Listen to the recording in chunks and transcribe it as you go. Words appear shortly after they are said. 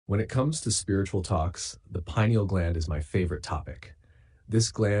When it comes to spiritual talks, the pineal gland is my favorite topic. This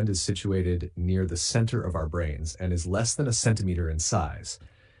gland is situated near the center of our brains and is less than a centimeter in size,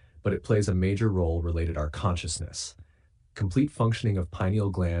 but it plays a major role related to our consciousness. Complete functioning of pineal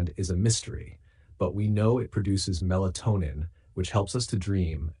gland is a mystery, but we know it produces melatonin, which helps us to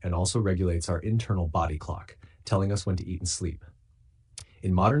dream and also regulates our internal body clock, telling us when to eat and sleep.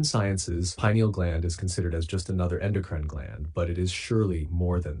 In modern sciences, pineal gland is considered as just another endocrine gland, but it is surely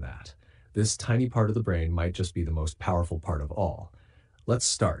more than that. This tiny part of the brain might just be the most powerful part of all. Let's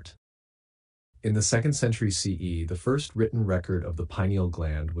start. In the 2nd century CE, the first written record of the pineal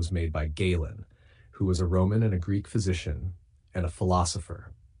gland was made by Galen, who was a Roman and a Greek physician and a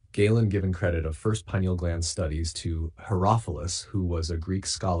philosopher. Galen given credit of first pineal gland studies to Herophilus, who was a Greek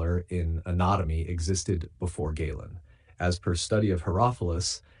scholar in anatomy, existed before Galen. As per study of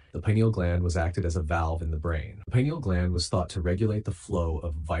Herophilus, the pineal gland was acted as a valve in the brain. The pineal gland was thought to regulate the flow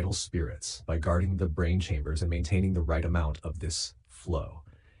of vital spirits by guarding the brain chambers and maintaining the right amount of this flow.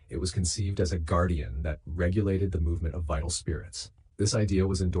 It was conceived as a guardian that regulated the movement of vital spirits. This idea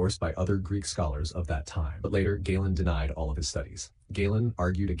was endorsed by other Greek scholars of that time, but later Galen denied all of his studies. Galen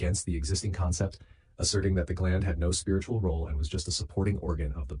argued against the existing concept, asserting that the gland had no spiritual role and was just a supporting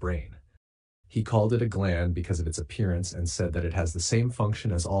organ of the brain. He called it a gland because of its appearance and said that it has the same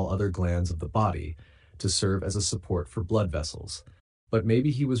function as all other glands of the body, to serve as a support for blood vessels. But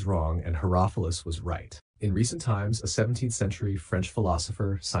maybe he was wrong and Herophilus was right. In recent times, a 17th century French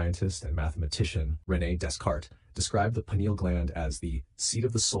philosopher, scientist, and mathematician, René Descartes, described the pineal gland as the seat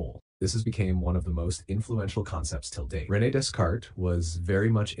of the soul. This has become one of the most influential concepts till date. René Descartes was very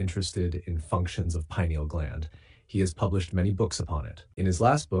much interested in functions of pineal gland. He has published many books upon it. In his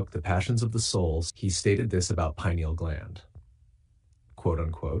last book, The Passions of the Souls, he stated this about pineal gland, quote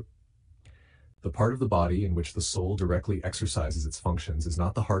unquote, "The part of the body in which the soul directly exercises its functions is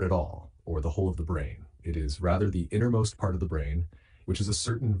not the heart at all, or the whole of the brain. It is rather the innermost part of the brain, which is a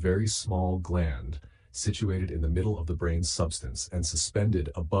certain very small gland, situated in the middle of the brain's substance and suspended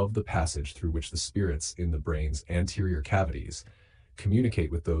above the passage through which the spirits in the brain's anterior cavities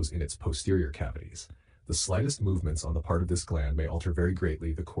communicate with those in its posterior cavities. The slightest movements on the part of this gland may alter very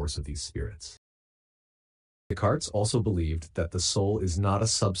greatly the course of these spirits." Descartes also believed that the soul is not a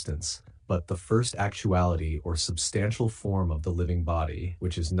substance, but the first actuality or substantial form of the living body,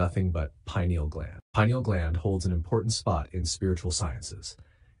 which is nothing but pineal gland. Pineal gland holds an important spot in spiritual sciences.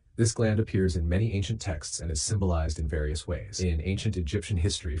 This gland appears in many ancient texts and is symbolized in various ways. In ancient Egyptian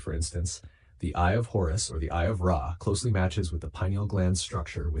history, for instance, the Eye of Horus or the Eye of Ra closely matches with the pineal gland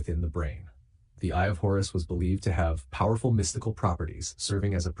structure within the brain. The Eye of Horus was believed to have powerful mystical properties,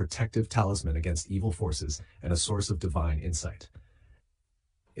 serving as a protective talisman against evil forces and a source of divine insight.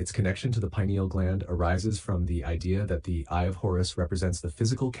 Its connection to the pineal gland arises from the idea that the Eye of Horus represents the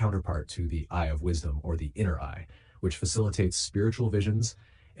physical counterpart to the Eye of Wisdom or the inner eye, which facilitates spiritual visions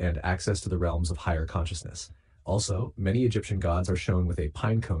and access to the realms of higher consciousness. Also, many Egyptian gods are shown with a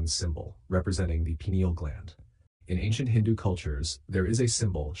pine cone symbol, representing the pineal gland. In ancient Hindu cultures, there is a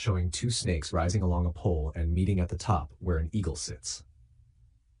symbol showing two snakes rising along a pole and meeting at the top where an eagle sits.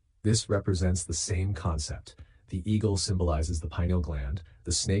 This represents the same concept. The eagle symbolizes the pineal gland,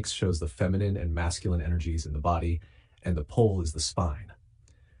 the snakes shows the feminine and masculine energies in the body, and the pole is the spine.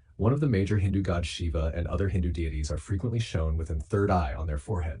 One of the major Hindu gods, Shiva, and other Hindu deities are frequently shown with a third eye on their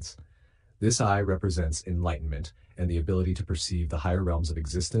foreheads. This eye represents enlightenment and the ability to perceive the higher realms of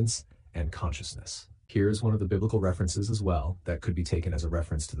existence and consciousness. Here's one of the biblical references as well that could be taken as a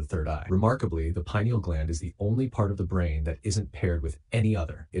reference to the third eye. Remarkably, the pineal gland is the only part of the brain that isn't paired with any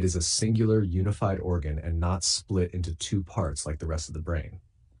other. It is a singular, unified organ and not split into two parts like the rest of the brain.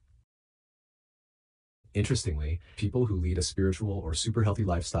 Interestingly, people who lead a spiritual or super healthy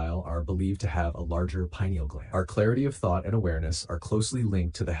lifestyle are believed to have a larger pineal gland. Our clarity of thought and awareness are closely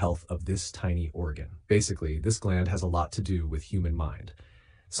linked to the health of this tiny organ. Basically, this gland has a lot to do with human mind.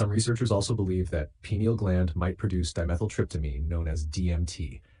 Some researchers also believe that pineal gland might produce dimethyltryptamine, known as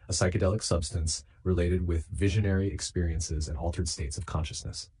DMT, a psychedelic substance related with visionary experiences and altered states of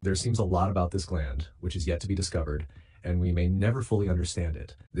consciousness. There seems a lot about this gland, which is yet to be discovered, and we may never fully understand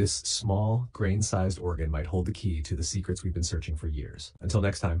it. This small, grain-sized organ might hold the key to the secrets we've been searching for years. Until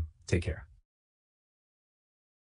next time, take care.